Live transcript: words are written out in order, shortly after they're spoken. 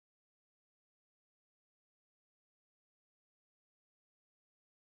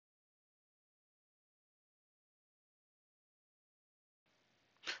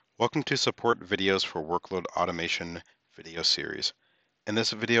Welcome to Support Videos for Workload Automation video series. In this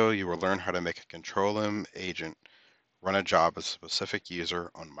video, you will learn how to make a Control-M agent run a job as a specific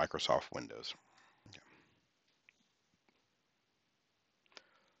user on Microsoft Windows.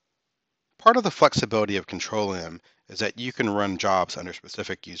 Part of the flexibility of Control-M is that you can run jobs under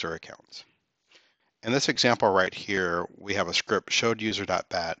specific user accounts. In this example right here, we have a script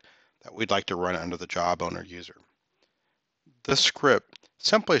showed_user.bat that we'd like to run under the job owner user. This script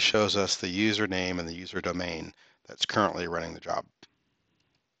simply shows us the username and the user domain that's currently running the job.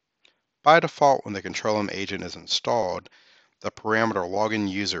 By default, when the Control-M agent is installed, the parameter login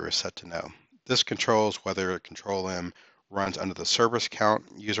user is set to no. This controls whether Control-M runs under the service account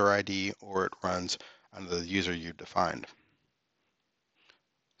user ID or it runs under the user you defined.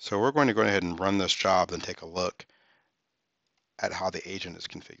 So we're going to go ahead and run this job and take a look at how the agent is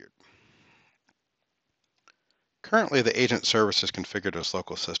configured. Currently, the agent service is configured as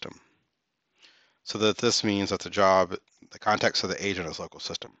local system. So that this means that the context of the agent is local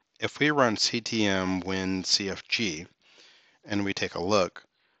system. If we run ctm win cfg and we take a look,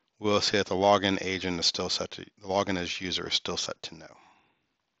 we'll see that the login agent is still set to, the login as user is still set to no.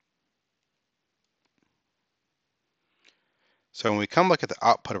 So when we come look at the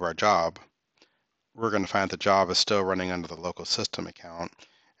output of our job, we're going to find that the job is still running under the local system account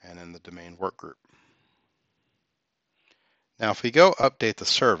and in the domain workgroup. Now if we go update the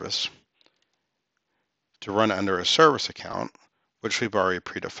service to run under a service account, which we've already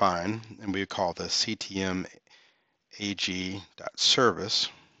predefined, and we call this ctm ag.service,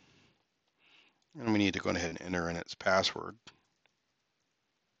 and we need to go ahead and enter in its password.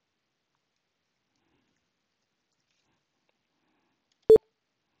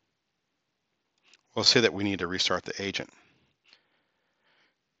 We'll see that we need to restart the agent.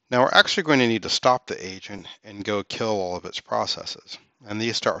 Now we're actually going to need to stop the agent and go kill all of its processes. And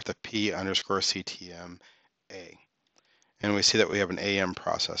these start with a p_ctm a. And we see that we have an AM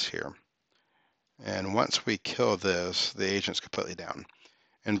process here. And once we kill this, the agent's completely down.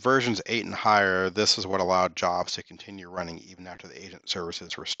 In versions 8 and higher, this is what allowed jobs to continue running even after the agent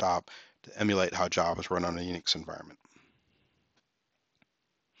services were stopped to emulate how jobs run on a Unix environment.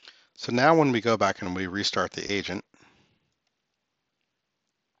 So now when we go back and we restart the agent,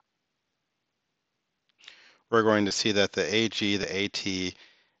 we're going to see that the AG, the AT,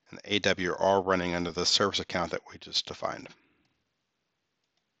 and the AW are all running under the service account that we just defined.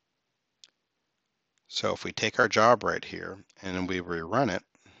 So if we take our job right here and we rerun it,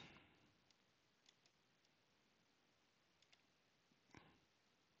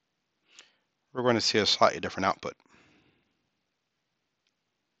 we're going to see a slightly different output.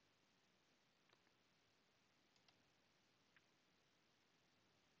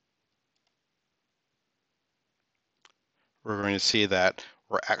 We're going to see that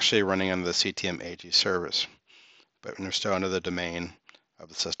we're actually running under the CTM AG service, but we're still under the domain of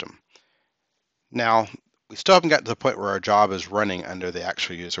the system. Now, we still haven't got to the point where our job is running under the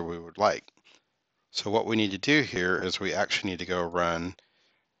actual user we would like. So what we need to do here is we actually need to go run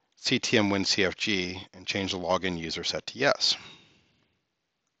ctm win cfg and change the login user set to yes.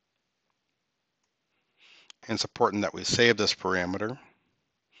 And it's important that we save this parameter, and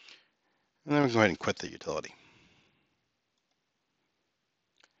then we can go ahead and quit the utility.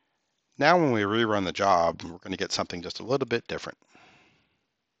 Now when we rerun the job, we're going to get something just a little bit different.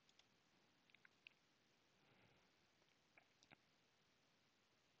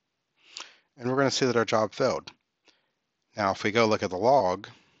 And we're going to see that our job failed. Now if we go look at the log,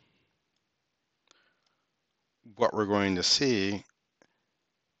 what we're going to see,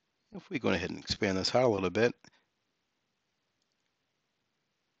 if we go ahead and expand this out a little bit,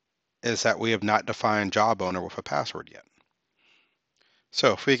 is that we have not defined job owner with a password yet.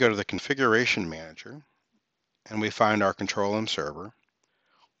 So if we go to the configuration manager and we find our Control-M server,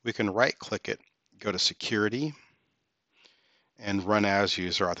 we can right click it, go to security, and run as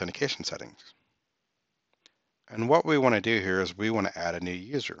user authentication settings. And what we want to do here is we want to add a new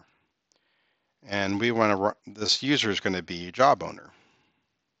user. And we want to run, this user is going to be job owner.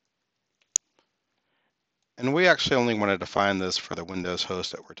 And we actually only want to define this for the Windows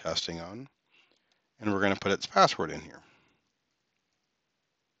host that we're testing on. And we're going to put its password in here.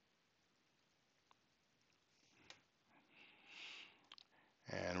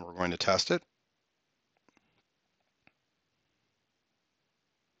 And we're going to test it.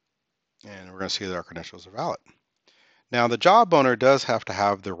 And we're going to see that our credentials are valid. Now the job owner does have to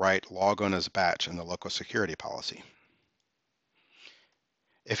have the right log on as batch in the local security policy.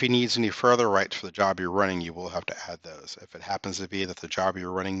 If he needs any further rights for the job you're running, you will have to add those. If it happens to be that the job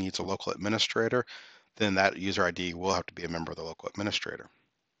you're running needs a local administrator, then that user ID will have to be a member of the local administrator.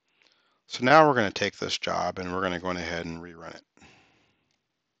 So now we're going to take this job and we're going to go ahead and rerun it.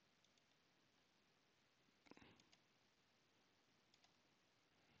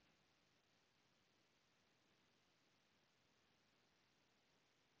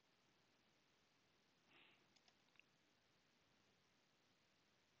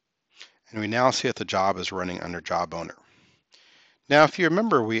 And we now see that the job is running under job owner. Now, if you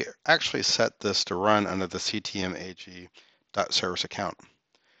remember, we actually set this to run under the ctmag.service account.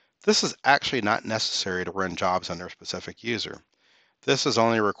 This is actually not necessary to run jobs under a specific user. This is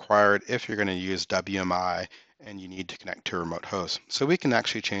only required if you're going to use WMI and you need to connect to a remote host. So we can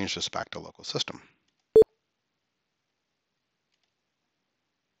actually change this back to local system.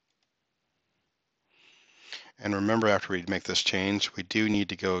 And remember, after we make this change, we do need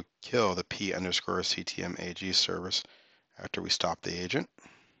to go kill the p_ctmag service after we stop the agent.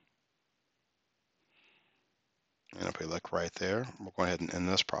 And if we look right there, we'll go ahead and end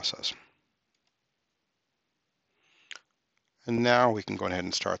this process. And now we can go ahead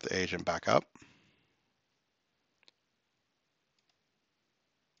and start the agent back up.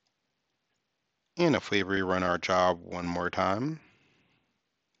 And if we rerun our job one more time,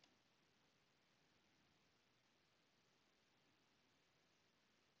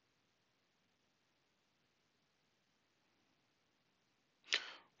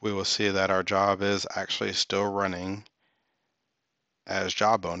 we will see that our job is actually still running as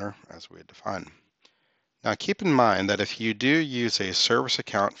job owner as we had defined. Now keep in mind that if you do use a service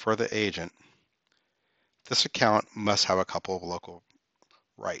account for the agent, this account must have a couple of local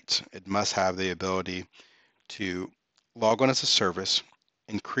rights. It must have the ability to log on as a service,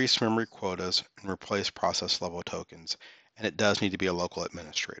 increase memory quotas, and replace process level tokens. And it does need to be a local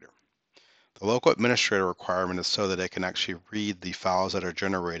administrator. The local administrator requirement is so that it can actually read the files that are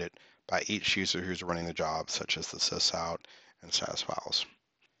generated by each user who's running the job, such as the sysout and SAS files.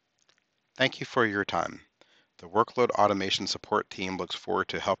 Thank you for your time. The Workload Automation Support Team looks forward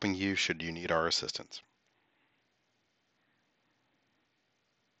to helping you should you need our assistance.